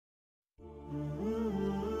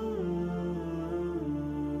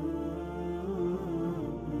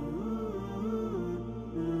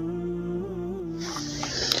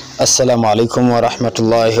Assalamu alaikum wa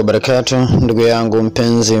rahmatullahi wa barakatuh. Ndugu yangu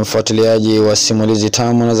mpenzi mfuatiliaji wa simulizi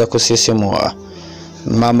tamu na za kusisimua,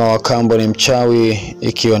 Mama Wakambo ni mchawi,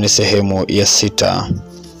 ikiwa ni sehemu ya 6.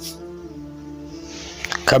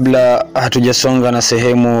 Kabla hatujasonga na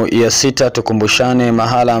sehemu ya 6, tukumbushane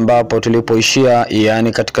mahala ambapo tulipoishia,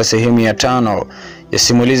 yani katika sehemu ya 5 ya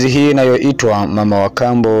simulizi hii inayoitwa Mama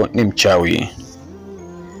Wakambo ni mchawi.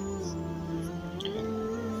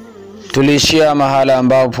 Tuliishia mahala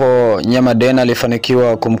ambapo Nyamadena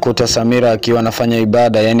alifanikiwa kumkuta Samira akiwa anafanya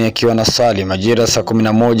ibada, yani akiwa na sali majira saa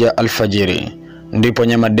 11 alfajiri. Ndipo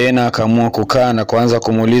Nyamadena akaamua kukaa na kuanza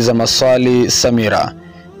kumuuliza maswali Samira.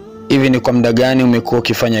 Hivi ni kwa muda gani umekuwa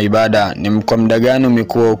ukifanya ibada? Ni kwa muda gani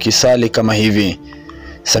umekuwa ukisali kama hivi?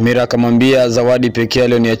 Samira akamwambia, zawadi pekee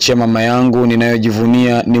aliyoniachia mama yangu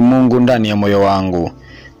ninayojivunia ni Mungu ndani ya moyo wangu.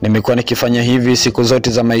 Nimekuwa nikifanya hivi siku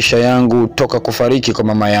zote za maisha yangu toka kufariki kwa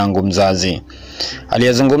mama yangu mzazi.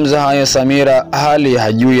 Aliyazungumza haya Samira hali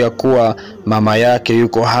hajui ya kuwa mama yake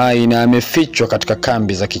yuko hai na amefichwa katika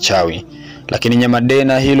kambi za kichawi. Lakini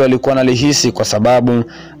Nyamadena hilo alikuwa analihisi kwa sababu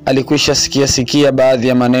alikwisha sikia baadhi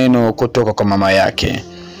ya maneno kutoka kwa mama yake.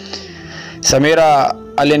 Samira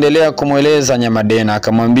aliendelea kumweleza Nyamadena,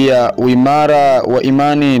 akamwambia, uimara wa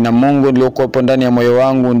imani na Mungu uliokuwa ndani ya moyo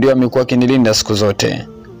wangu ndio amekuwa akinilinda siku zote.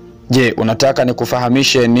 Je, unataka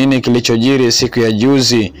nikufahamishe nini kilichojiri siku ya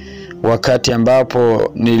juzi wakati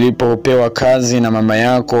ambapo nilipopewa kazi na mama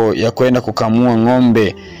yako ya kwenda kukamua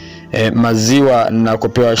ng'ombe maziwa na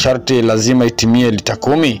kupewa sharti lazima itimie lita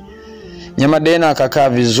 10? Nyamadena akakaa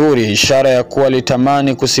vizuri, ishara ya kuwa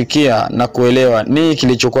alitamani kusikia na kuelewa nini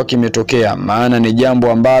kilichokuwa kimetokea, maana ni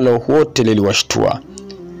jambo ambalo wote liliwashtua.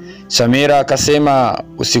 Samira akasema,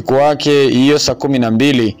 usiku wake hiyo saa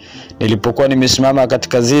 12 nilipokuwa nimesimama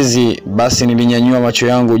katika zizi, basi nilinyanyua macho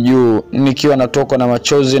yangu juu nikiwa natokwa na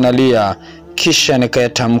machozi na lia, kisha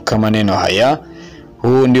nikayatamka maneno haya.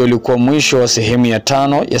 Huu ndio ulikuwa mwisho wa sehemu ya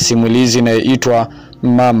 5 ya simulizi inayoitwa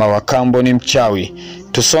Mama Wakambo ni mchawi.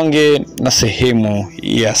 Tusonge na sehemu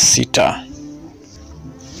ya 6.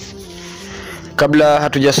 Kabla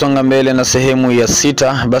hatujasonga mbele na sehemu ya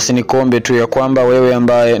 6, basi nikuombe tu ya kwamba wewe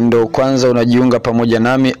ambaye ndo kwanza unajiunga pamoja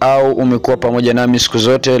nami au umekuwa pamoja nami siku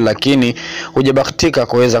zote lakini hujabahatika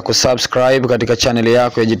kuweza kusubscribe katika channel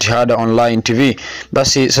yako ya Jitihada Online TV,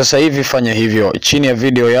 basi sasa hivi fanya hivyo. Chini ya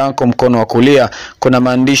video yako mkono wa kulia kuna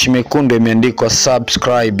maandishi mekundu yameandikwa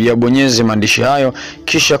subscribe, yabonyeze maandishi hayo,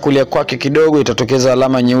 kisha kulia kwake kidogo itatokeza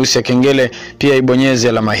alama nyeusi ya kengele, pia ibonyeze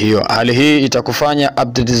alama hiyo. Hali hii itakufanya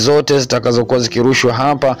update zote zitakazokuwa zikirushwa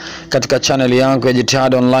hapa katika channel yangu ya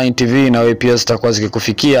Jitihada Online TV na wewe pia zitakuwa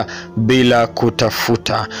zikikufikia bila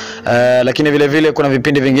kutafuta. Lakini vile vile kuna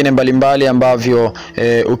vipindi vingine mbalimbali ambavyo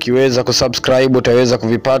ukiweza kusubscribe utaweza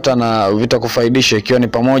kuvipata na vitakufaidisha, ikiwa ni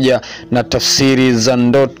pamoja na tafsiri za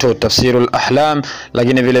ndoto, tafsirul ahlam,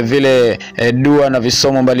 lakini vile vile dua na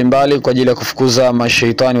visomo mbalimbali kwa ajili ya kufukuza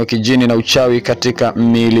mashaitani wa kijini na uchawi katika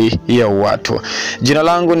miili ya watu. Jina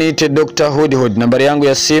langu ni Dr. Hudhud. Nambari yangu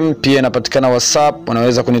ya simu pia inapatikana WhatsApp,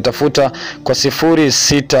 unaweza kunitafuta kwa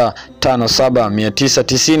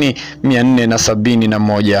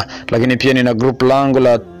 0657990471. Lakini pia nina group langu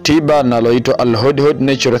la tiba linaloitwa Al-Hudhud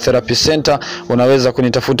Natural Therapy Center. Unaweza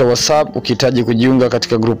kunitafuta WhatsApp ukihitaji kujiunga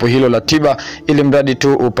katika grupu hilo la tiba, ili mradi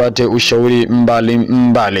tu upate ushauri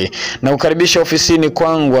mbali. Na ukaribisha ofisini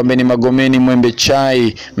kwangu ambaye ni Magomeni Mwembe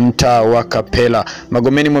Chai, mtaa wa Kapela.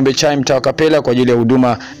 Magomeni Mwembe Chai, mtaa wa Kapela, kwa ajili ya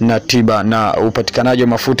huduma na tiba na upatikanaji wa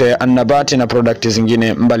mafuta ya annabati na product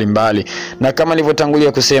zingine mbalimbali. Na kama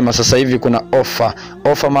nilivyotangulia kusema, sasa hivi kuna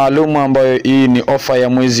ofa maalum ambayo hii ni ofa ya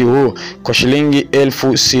mwezi huu. Kwa shilingi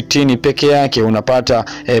 60 peke yake unapata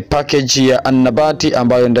package ya annabati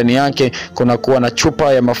ambayo ndani yake kuna kuwa na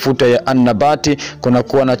chupa ya mafuta ya annabati, kuna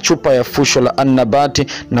kuwa na chupa ya fusho la annabati,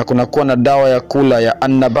 na kuna kuwa na dawa ya kula ya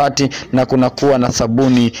annabati, na kuna kuwa na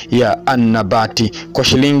sabuni ya annabati. Kwa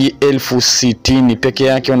shilingi 60 peke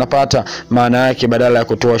yake unapata, maana yake badala ya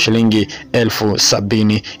kutoa shilingi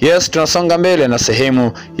 70,000. Yes, tunasonga mbele na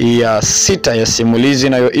sehemu ya 6 ya simulizi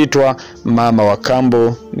inayoitwa Mama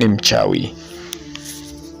Wakambo ni mchawi.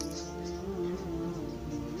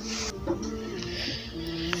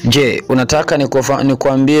 Je, unataka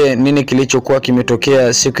nikuambie nini kilichokuwa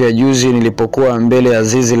kimetokea siku ya juzi nilipokuwa mbele ya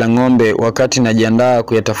zizi la ng'ombe wakati najiandaa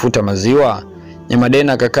kuyatafuta maziwa?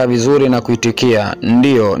 Nyamadena akakaa vizuri na kuitikia,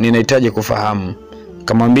 ndiyo, ninahitaji kufahamu.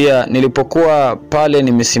 Kamwambia, nilipokuwa pale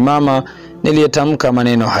nimesimama niliyatamka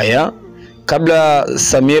maneno haya. Kabla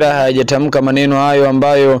Samira hajatamka maneno hayo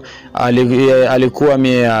ambayo alikuwa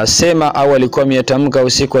ameyasema au alikuwa ameyatamka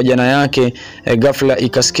usiku wa jana yake, ghafla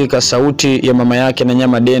ikasikika sauti ya mama yake na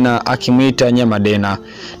Nyamadena akimuita Nyamadena.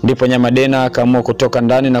 Ndipo Nyamadena akaamua kutoka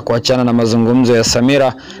ndani na kuachana na mazungumzo ya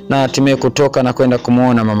Samira na hatimaye kutoka na kwenda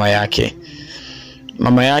kumuona mama yake.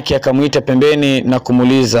 Mama yake akamuita pembeni na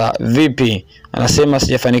kumuuliza, "Vipi?" Anasema,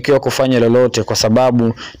 "Sijafanikiwa kufanya lolote kwa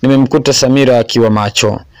sababu nimemkuta Samira akiwa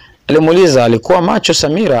macho." Alimuuliza, alikuwa macho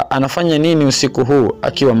Samira? Anafanya nini usiku huu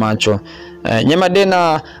akiwa macho?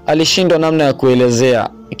 Nyamadena alishindwa namna ya kuelezea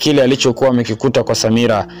kile alichokuwa amekikuta kwa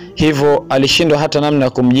Samira. Hivyo alishindwa hata namna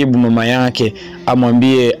ya kumjibu mama yake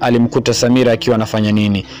amwambie alimkuta Samira akiwa anafanya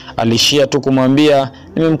nini. Alishia tu kumwambia,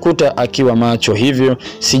 "Nimemkuta akiwa macho, hivyo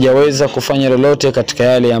sijaweza kufanya lolote katika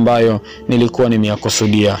yale ambayo nilikuwa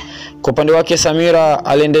nimeyakusudia." Kwa upande wake Samira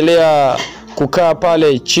aliendelea kukaa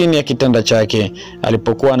pale chini ya kitanda chake.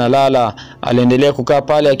 Alipokuwa analala, aliendelea kukaa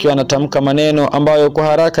pale akiwa anatamka maneno ambayo kwa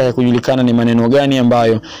haraka ya kujulikana ni maneno gani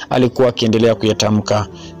ambayo alikuwa akiendelea kuyatamka.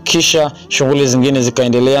 Kisha shughuli zingine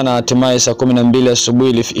zikaendelea na hatimaye saa 12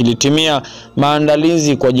 asubuhi ilitimia.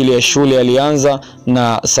 Maandalizi kwa ajili ya shule yalianza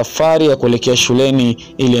na safari ya kuelekea shuleni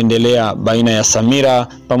iliendelea baina ya Samira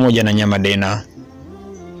pamoja na Nyamadena.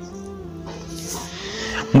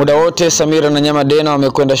 Muda wote Samira na Nyamadena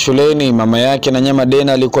wamekwenda shuleni. Mama yake na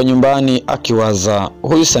Nyamadena alikuwa nyumbani akiwaza,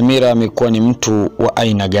 huyu Samira amekuwa ni mtu wa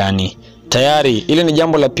aina gani? Tayari ile ni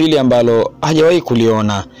jambo la pili ambalo hajawahi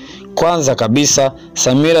kuliona. Kwanza kabisa,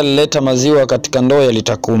 Samira alileta maziwa katika ndoo ya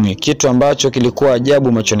lita 10, kitu ambacho kilikuwa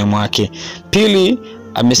ajabu machoni mwake. Pili,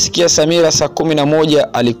 amesikia Samira saa 11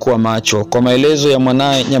 alikuwa macho. Kwa maelezo ya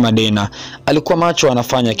mwanae Nyamadena, alikuwa macho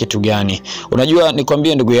anafanya kitu gani? Unajua,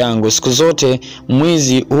 nikwambie ndugu yangu, siku zote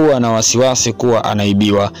mwizi huwa na wasiwasi kuwa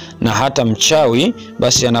anaibiwa, na hata mchawi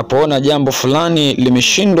basi anapoona jambo fulani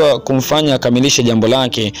limeshindwa kumfanya akamilishe jambo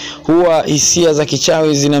lake, huwa hisia za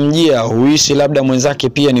kichawi zinamjia, huhisi labda mwenzake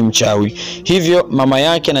pia ni mchawi. Hivyo mama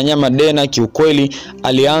yake na Nyamadena kiukweli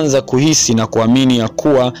alianza kuhisi na kuamini ya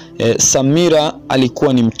kuwa Samira alikuwa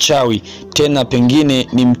ni mchawi, tena pengine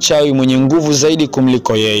ni mchawi mwenye nguvu zaidi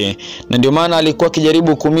kumliko yeye. Na ndio maana alikuwa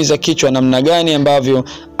akijaribu kuumiza kichwa namna gani ambavyo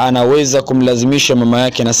anaweza kumlazimisha mama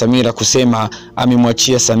yake na Samira kusema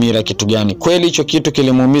amemwachia Samira kitu gani. Kweli hicho kitu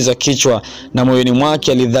kilimuumiza kichwa na moyoni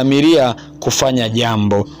mwake alidhamiria kufanya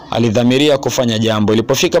jambo.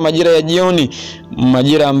 Ilipofika majira ya jioni,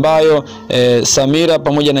 majira ambayo Samira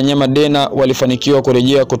pamoja na Nyamadena walifanikiwa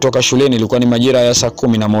kurejea kutoka shuleni, ilikuwa ni majira ya saa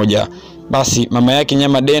 11. Basi mama yake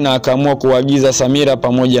Nyamadena akaamua kuagiza Samira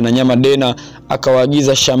pamoja na Nyamadena,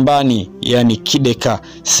 akawaagiza shambani, yani Kideka,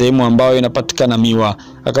 sehemu ambayo inapatikana miwa.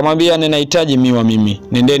 Akamwambia, "Ninahitaji miwa mimi,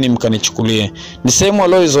 nendeni mkanichukulie." Ni sehemu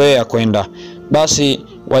aliyozoea kwenda. Basi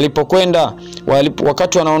walipokwenda,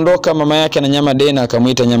 wakati wanaondoka, mama yake na Nyamadena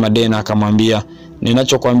akamuita Nyamadena akamwambia,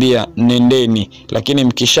 "Ninachokwambia nendeni, lakini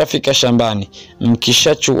mkishafika shambani,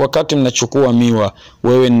 wakati mnachukua miwa,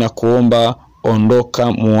 wewe ninakuomba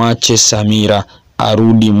ondoka, muache Samira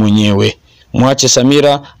arudi mwenyewe. Muache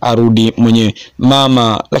Samira arudi mwenyewe."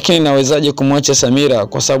 "Mama, lakini nawezaje kumwacha Samira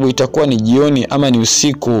kwa sababu itakuwa ni jioni ama ni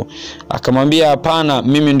usiku?" Akamwambia, "Hapana,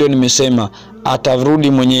 mimi ndio nimesema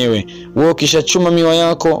atarudi mwenyewe. Wewe ukishachuma miwa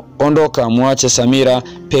yako, ondoka, muache Samira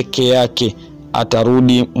peke yake,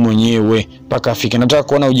 atarudi mwenyewe mpaka afike." Nataka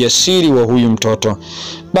kuona ujasiri wa huyu mtoto.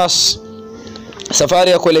 Basi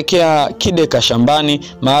safari ya kuelekea Kideka shambani,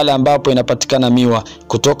 mahala ambapo inapatikana miwa,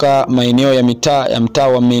 kutoka maeneo ya mtaa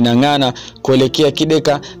wa Minang'ana kuelekea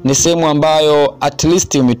Kideka ni sehemu ambayo at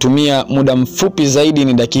least umetumia muda mfupi zaidi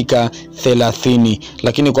ni dakika 30,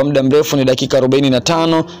 lakini kwa muda mrefu ni dakika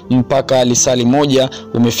 45 mpaka lisali moja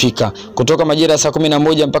umefika. Kutoka majira saa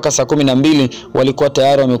 11 mpaka saa 12 walikuwa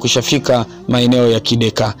tayari wamekushafika maeneo ya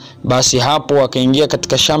Kideka. Basi hapo wakaingia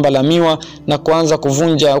katika shamba la miwa na kuanza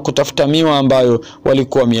kutafuta miwa ambayo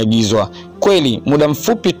walikuwa wameagizwa. Kweli muda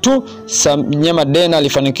mfupi tu Nyamadena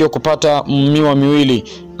alifanikiwa kupata miwa miwili,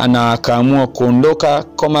 na akaamua kuondoka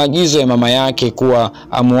kwa maagizo ya mama yake kuwa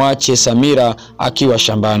amuache Samira akiwa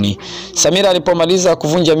shambani. Samira alipomaliza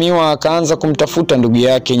kuvunja miwa akaanza kumtafuta ndugu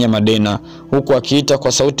yake Nyamadena, huku akiita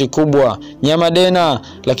kwa sauti kubwa, "Nyamadena!"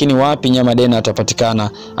 Lakini wapi Nyamadena atapatikana.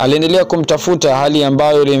 Aliendelea kumtafuta, hali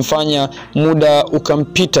ambayo ilimfanya muda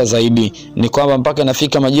ukampita zaidi. Ni kwamba mpaka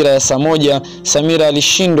nafika majira ya saa 1 Samira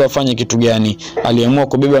alishindwa afanye kitu gani. Aliamua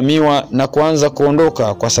kubeba miwa na kuanza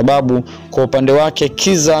kuondoka, kwa sababu kwa upande wake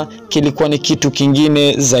kiza kilikuwa ni kitu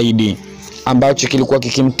kingine zaidi. ambacho kilikuwa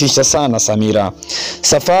kikimtisha sana Samira.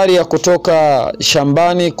 Safari ya kutoka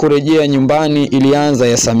shambani kurejea nyumbani ilianza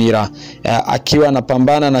ya Samira, akiwa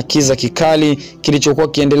anapambana na kiza kikali kilichokuwa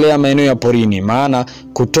kiendelea maeneo ya porini. Maana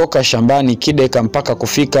kutoka shambani Kideka mpaka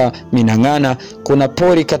kufika Minang'ana kuna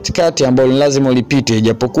pori katikati ambalo lazima ulipite,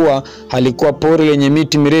 japokuwa halikuwa pori lenye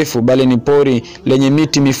miti mirefu, bali ni pori lenye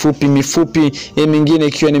miti mifupi mifupi, mingine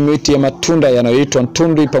ikiwa ni miti ya matunda yanayoitwa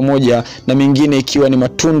ntundwi, pamoja na mingine ikiwa ni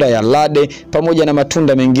matunda ya lade, pamoja na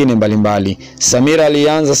matunda mengine mbalimbali. Samira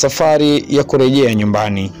alianza safari ya kurejea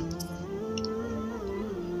nyumbani.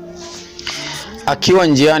 Akiwa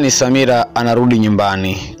njiani, Samira anarudi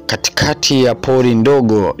nyumbani. Katikati ya pori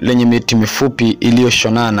ndogo lenye miti mifupi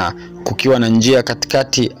iliyoshonana, kukiwa na njia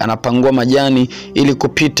katikati, anapangua majani ili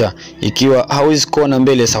kupita, ikiwa hawezi kuona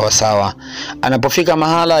mbele sawa sawa. Anapofika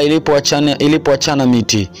mahala ilipoachana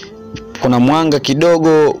miti, kuna mwanga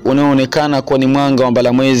kidogo unaoonekana kuwa ni mwanga wa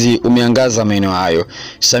mbalamwezi umeangaza maeneo hayo.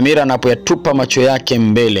 Samira anapoyatupa macho yake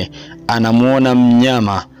mbele, anamuona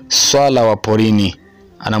mnyama swala wa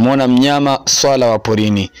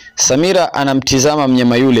porini. Samira anamtizama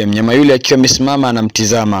mnyama yule akiwa amesimama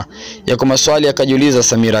anamtizama. Yako maswali akajiuliza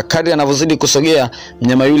Samira. Kadri anavyozidi kusogea,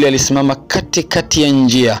 mnyama yule alisimama katikati ya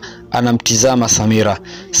njia anamtizama Samira.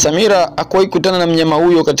 Samira hakuwahi kukutana na mnyama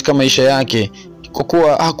huyo katika maisha yake, kwa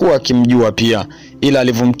kuwa hakuwa akimjua pia, ila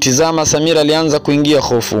alivyomtizama Samira alianza kuingia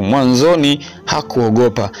hofu. Mwanzoni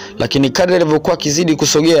hakuogopa, lakini kadri alivyokuwa akizidi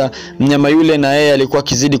kusogea, mnyama yule na yeye alikuwa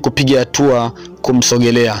akizidi kupiga hatua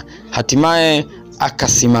kumsogelea. Hatimaye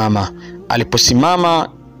akasimama.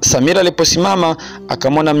 Samira aliposimama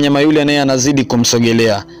akamwona mnyama yule naye anazidi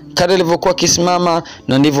kumsogelea. Kadri alivyokuwa akisimama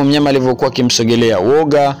na ndivyo mnyama alivyokuwa akimsogelea.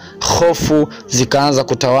 Woga, hofu zikaanza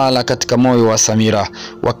kutawala katika moyo wa Samira.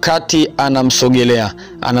 Wakati anamsogelea,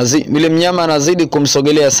 yule mnyama anazidi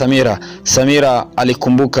kumsogelea Samira, Samira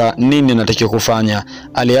alikumbuka nini anatakiwa kufanya.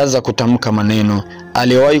 Alianza kutamka maneno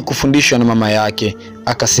aliyowahi kufundishwa na mama yake.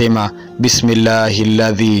 Akasema,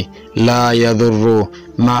 bismillahilladhi la yadhurru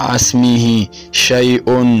ma'a ismihi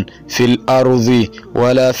shay'un fil ardi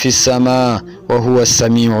wala fis samaa wa huwa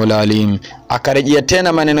as-sami'ul alim. Akarejea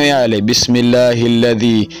tena maneno yale,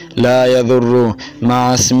 bismillahilladhi la yadhurru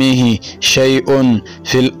ma'a ismihi shay'un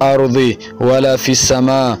fil ardi wala fis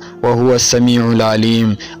samaa wa huwa as-sami'ul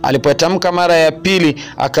alim. Alipotamka mara ya pili,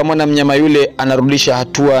 akamwona mnyama yule anarudisha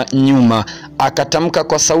hatua nyuma. Akatamka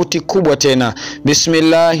kwa sauti kubwa tena,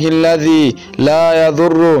 bismillahilladhi la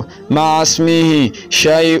yadhurru ma'a ismihi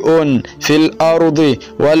shay'un fil ardi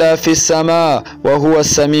wala fis samaa wa huwa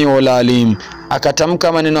as-sami'ul alim.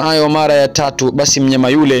 Akatamka maneno hayo mara ya tatu, basi mnyama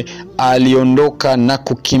yule aliondoka na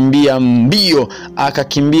kukimbia mbio,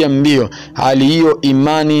 akakimbia mbio. Hali hiyo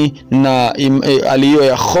hali hiyo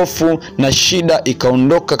ya hofu na shida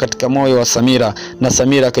ikaondoka katika moyo wa Samira, na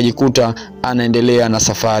Samira akajikuta anaendelea na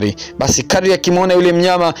safari. Basi kadri akimwona yule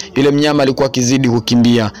mnyama alikuwa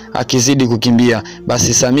akizidi kukimbia.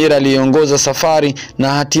 Basi Samira aliongoza safari na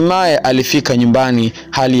hatimaye alifika nyumbani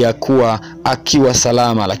hali ya kuwa akiwa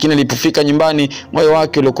salama. Lakini alipofika nyumbani, moyo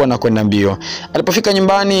wake ulikuwa unakwenda mbio. Alipofika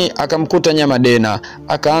nyumbani akamkuta Nyamadena.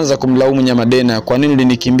 Akaanza kumlaumu Nyamadena, kwa nini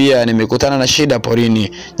ulinikimbia? Nimekutana na shida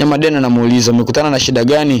porini. Nyamadena anamuuliza, umekutana na shida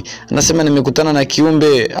gani? Anasema, nimekutana na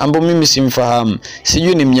kiumbe ambaye mimi simfahamu,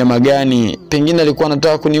 sijui ni mnyama gani, pengine alikuwa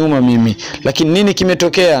anataka kuniuma mimi, lakini nini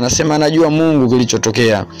kimetokea? Anasema anajua Mungu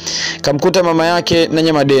kilichotokea. Kamkuta mama yake na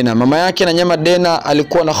Nyamadena. Mama yake na Nyamadena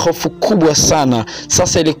alikuwa na hofu kubwa sana.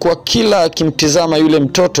 Sasa ilikuwa kila akimtizama yule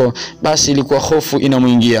mtoto, basi ilikuwa hofu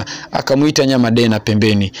inamuingia. Akamuita Nyamadena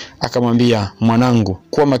pembeni, akamwambia, mwanangu,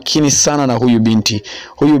 kuwa makini sana na huyu binti.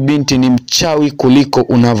 Huyu binti ni mchawi kuliko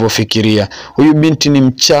unavyofikiria. Huyu binti ni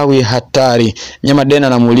mchawi hatari. Nyamadena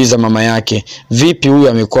anamuuliza mama yake, vipi huyu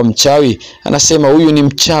amekuwa mchawi? Anasema, huyu ni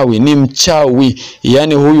mchawi.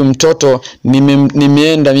 Yaani huyu mtoto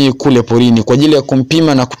nimeenda mimi kule porini kwa ajili ya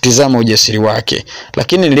kumpima na kutizama ujasiri wake.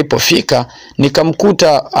 Lakini nilipofika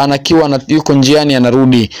nikamkuta yuko njiani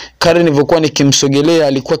anarudi. Kadri nilivyokuwa nikimsogelea,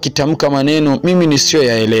 alikuwa kitamka maneno mimi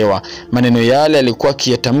nisiyoyaelewa. Maneno yale alikuwa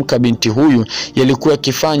akiyatamka binti huyu yalikuwa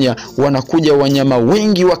yakifanya wanakuja wanyama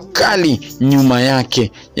wengi wakali nyuma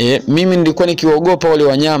yake. Mimi nilikuwa nikiwaogopa wale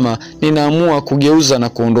wanyama, ninaamua kugeuza na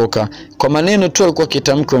kuondoka. Kwa maneno tu alikuwa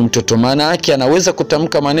akitamka mtoto, maana yake anaweza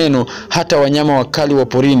kutamka maneno hata wanyama wakali wa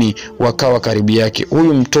porini wakawa karibu yake.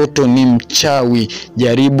 Huyu mtoto ni mchawi,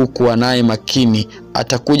 jaribu kuwa naye makini,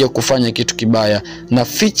 atakuja kufanya kitu kibaya, na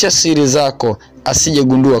ficha siri zako asije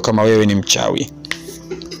gundua kama wewe ni mchawi.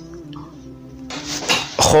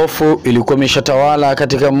 Hofu ilikuwa imeshatawala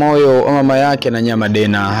katika moyo wa mama yake na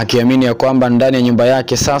Nyamadena, akiamini ya kwamba ndani ya nyumba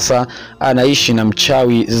yake sasa anaishi na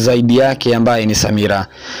mchawi zaidi yake ambaye ni Samira.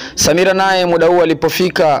 Samira naye muda huu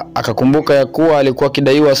alipofika akakumbuka ya kuwa alikuwa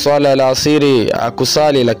kidaiwa swala la asiri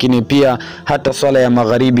akusali, lakini pia hata swala ya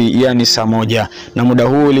magharibi yani saa 1, na muda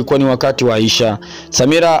huu ilikuwa ni wakati wa Isha.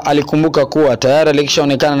 Samira alikumbuka kuwa tayari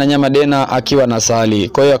alikishaonekana na Nyamadena akiwa na sali.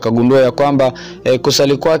 Kwa hiyo akagundua ya kwamba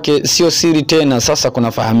kusali kwake sio siri tena, sasa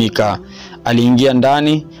kunafahamika. Aliingia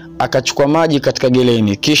ndani, akachukua maji katika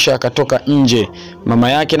geleni, kisha akatoka nje.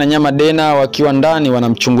 Mama yake na Nyamadena wakiwa ndani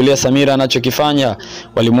wanamchungulia Samira anachokifanya.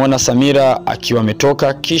 Walimuona Samira akiwa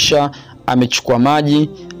ametoka, kisha amechukua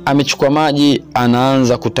maji,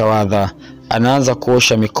 anaanza kutawadha, anaanza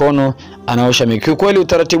kuosha mikono, anaosha mikono. Kweli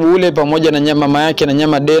utaratibu ule pamoja na mama yake na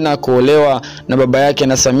Nyamadena kuolewa na baba yake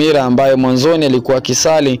na Samira ambaye mwanzoni alikuwa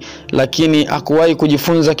akisali, lakini hakuwahi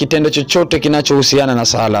kujifunza kitendo chochote kinachohusiana na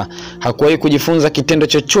sala. Hakuwahi kujifunza kitendo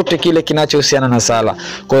chochote kile kinachohusiana na sala.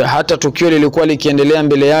 Kwa hiyo hata tukio lilikuwa likiendelea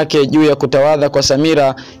mbele yake juu ya kutawadha kwa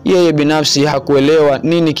Samira, yeye binafsi hakuelewa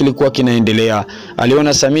nini kilikuwa kinaendelea.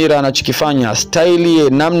 Aliona Samira anachokifanya, staili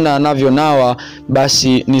namna anavyonawa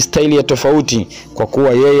basi ni staili ya tofauti, kwa kuwa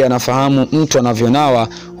yeye anafahamu mtu anavyonawa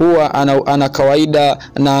huwa ana kawaida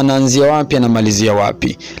na anaanzia wapi na malizia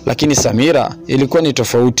wapi. Lakini Samira ilikuwa ni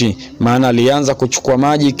tofauti, maana alianza kuchukua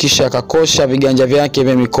maji kisha akakosha viganja vyake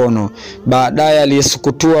vya mikono. Baadaye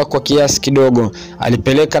alisukutua kwa kiasi kidogo,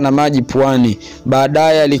 alipeleka na maji puani.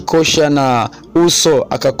 Baadaye alikosha na uso,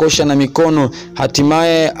 akakosha na mikono,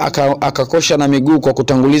 hatimaye akakosha na miguu kwa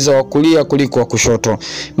kutanguliza wa kulia kuliko wa kushoto.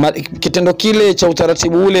 Kitendo kile cha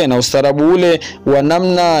utaratibu ule na ustaarabu ule wa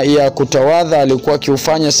namna ya kutawadha alikuwa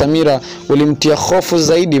akiufanya Samira ulimtia hofu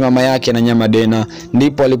zaidi mama yake na Nyamadena,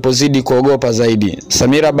 ndipo alipozidi kuogopa zaidi.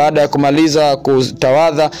 Samira baada ya kumaliza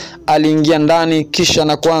kutawadha aliingia ndani kisha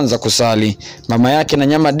na kuanza kusali. Mama yake na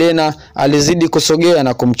Nyamadena alizidi kusogea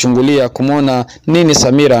na kumchungulia kumwona nini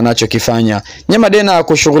Samira anachokifanya. Nyamadena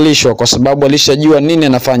hakushughulishwa kwa sababu alishajua nini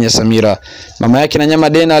anafanya Samira. Mama yake na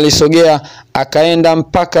Nyamadena alisogea akaenda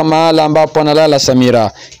mpaka mahala ambapo analala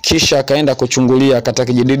Samira, kisha akaenda kuchungulia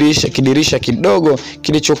katika kidirisha kidogo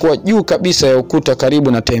kilichokuwa juu kabisa ya ukuta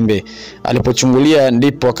karibu na tembe. Alipochungulia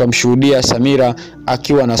ndipo akamshuhudia Samira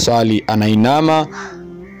akiwa na swali, anainama,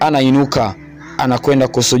 anainuka, anakwenda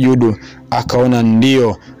kusujudu. Akaona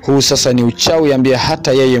ndio, huu sasa ni uchawi ambaye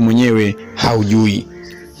hata yeye mwenyewe haujui.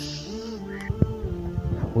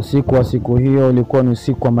 Usiku wa siku hiyo ulikuwa ni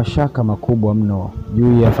usiku wa mashaka makubwa mno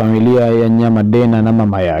juu ya familia ya Nyamadena na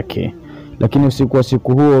mama yake. Lakini usiku wa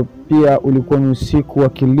siku huo pia ulikuwa ni usiku wa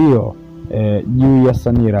kilio juu ya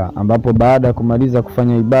Samira, ambapo baada ya kumaliza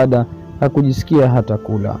kufanya ibada hakujisikia hata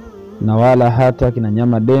kula, na wala hata kina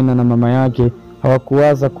Nyamadena na mama yake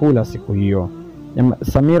hawakuwaza kula siku hiyo.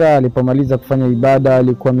 Samira alipomaliza kufanya ibada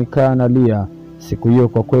alikuwa amekaa analia. Siku hiyo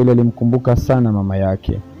kwa kweli alimkumbuka sana mama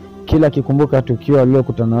yake. Kila akikumbuka tukio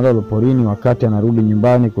alilokutana nalo porini wakati anarudi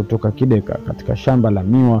nyumbani kutoka Kideka katika shamba la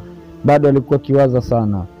miwa, bado alikuwa kiwaza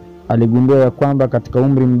sana. Aligundua ya kwamba katika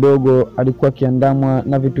umri mdogo alikuwa akiandamwa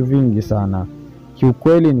na vitu vingi sana.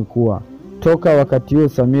 Kiukweli ni kuwa toka wakati huo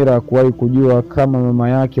Samira hakuwahi kujua kama mama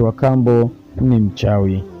yake Wakambo ni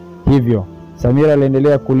mchawi. Hivyo Samira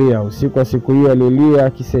aliendelea kulia. Usiku wa siku hiyo alilia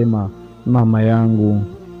akisema, mama yangu,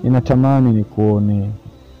 ninatamani nikuone.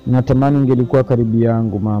 Ninatamani ungelikuwa karibu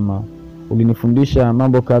yangu mama. Ulinifundisha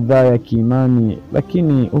mambo kadhaa ya kiimani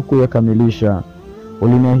lakini hukuyakamilisha.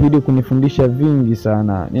 Uliniahidi kunifundisha vingi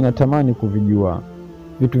sana, ninatamani kuvijua.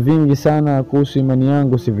 Vitu vingi sana kuhusu imani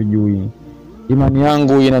yangu sivijui. Imani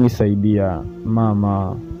yangu inanisaidia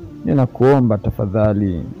mama, ninakuomba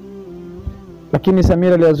tafadhali. Lakini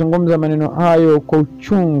Samira aliyazungumza maneno hayo kwa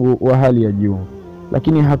uchungu wa hali ya juu,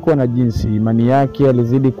 lakini hakuwa na jinsi. Imani yake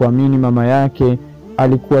alizidi kuamini mama yake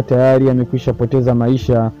alikuwa tayari amekwisha poteza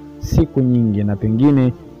maisha siku nyingi, na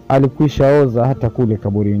pengine alikwisha oza hata kule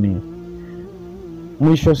kaburini.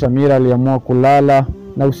 Mwisho Samira aliamua kulala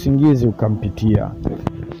na usingizi ukampitia.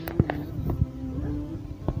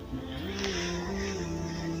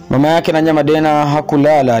 Mama yake na Nyamadena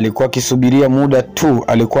hakulala, alikuwa akisubiria muda tu.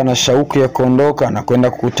 Alikuwa na shauku ya kuondoka na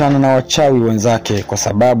kwenda kukutana na wachawi wenzake, kwa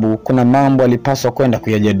sababu kuna mambo alipaswa kwenda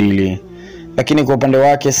kuyajadili. Lakini kwa upande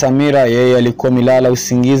wake Samira, yeye alikuwa milala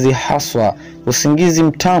usingizi haswa, usingizi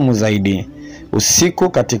mtamu zaidi. Usiku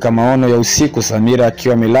katika maono ya usiku Samira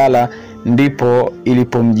akiwa milala ndipo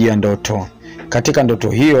ilipomjia ndoto. Katika ndoto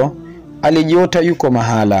hiyo alijiota yuko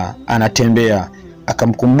mahala anatembea,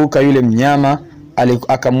 akamkumbuka yule mnyama,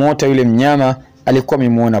 akamuota yule mnyama alikuwa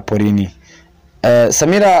amemuona porini.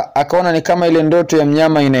 Samira akaona ni kama ile ndoto ya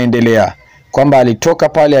mnyama inaendelea. kwamba alitoka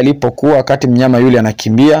pale alipokuwa wakati mnyama yule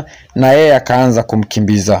anakimbia na yeye akaanza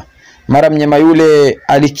kumkimbiza. Mara mnyama yule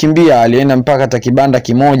alikimbia, alienda mpaka hata kibanda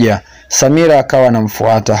kimoja. Samira akawa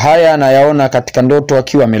anamfuata. Haya anayaona katika ndoto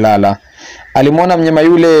akiwa amelala. Alimwona mnyama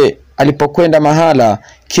yule alipokwenda mahala,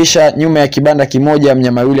 kisha nyuma ya kibanda kimoja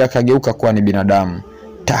mnyama yule akageuka kuwa ni binadamu.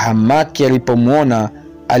 Tahamaki alipomuona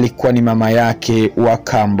alikuwa ni mama yake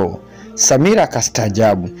Wakambo. Samira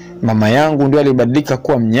akastaajabu, mama yangu ndio alibadilika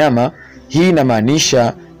kuwa mnyama? Hii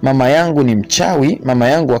inamaanisha mama yangu ni mchawi, mama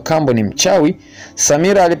yangu Wakambo ni mchawi.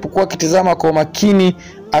 Samira alipokuwa akitazama kwa makini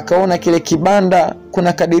akaona kile kibanda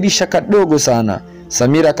kuna kadirisha kadogo sana.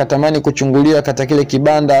 Samira akatamani kuchungulia katika kile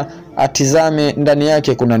kibanda atizame ndani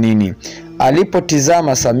yake kuna nini.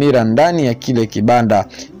 Alipotizama Samira ndani ya kile kibanda,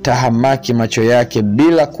 tahamaki macho yake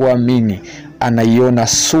bila kuamini anaiona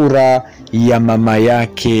sura ya mama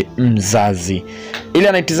yake mzazi. Ili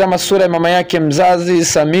anaitizama sura ya mama yake mzazi,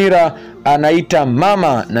 Samira anaita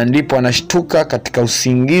mama, na ndipo anashtuka katika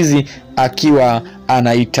usingizi akiwa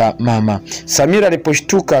anaita mama. Samira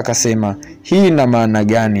aliposhtuka akasema, hii ina maana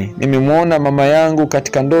gani? Nimemuona mama yangu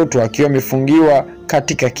katika ndoto akiwa amefungiwa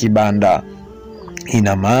katika kibanda.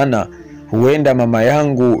 Ina maana huenda mama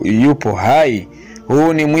yangu yupo hai.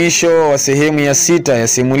 Huu ni mwisho wa sehemu ya 6 ya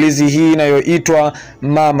simulizi hii inayoitwa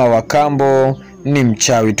Mama Wakambo ni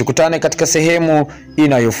Mchawi. Tukutane katika sehemu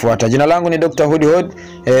inayofuata. Jina langu ni Dr. Hudhud.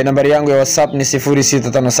 Nambari yangu ya WhatsApp ni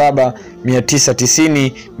 0657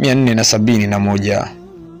 990 471.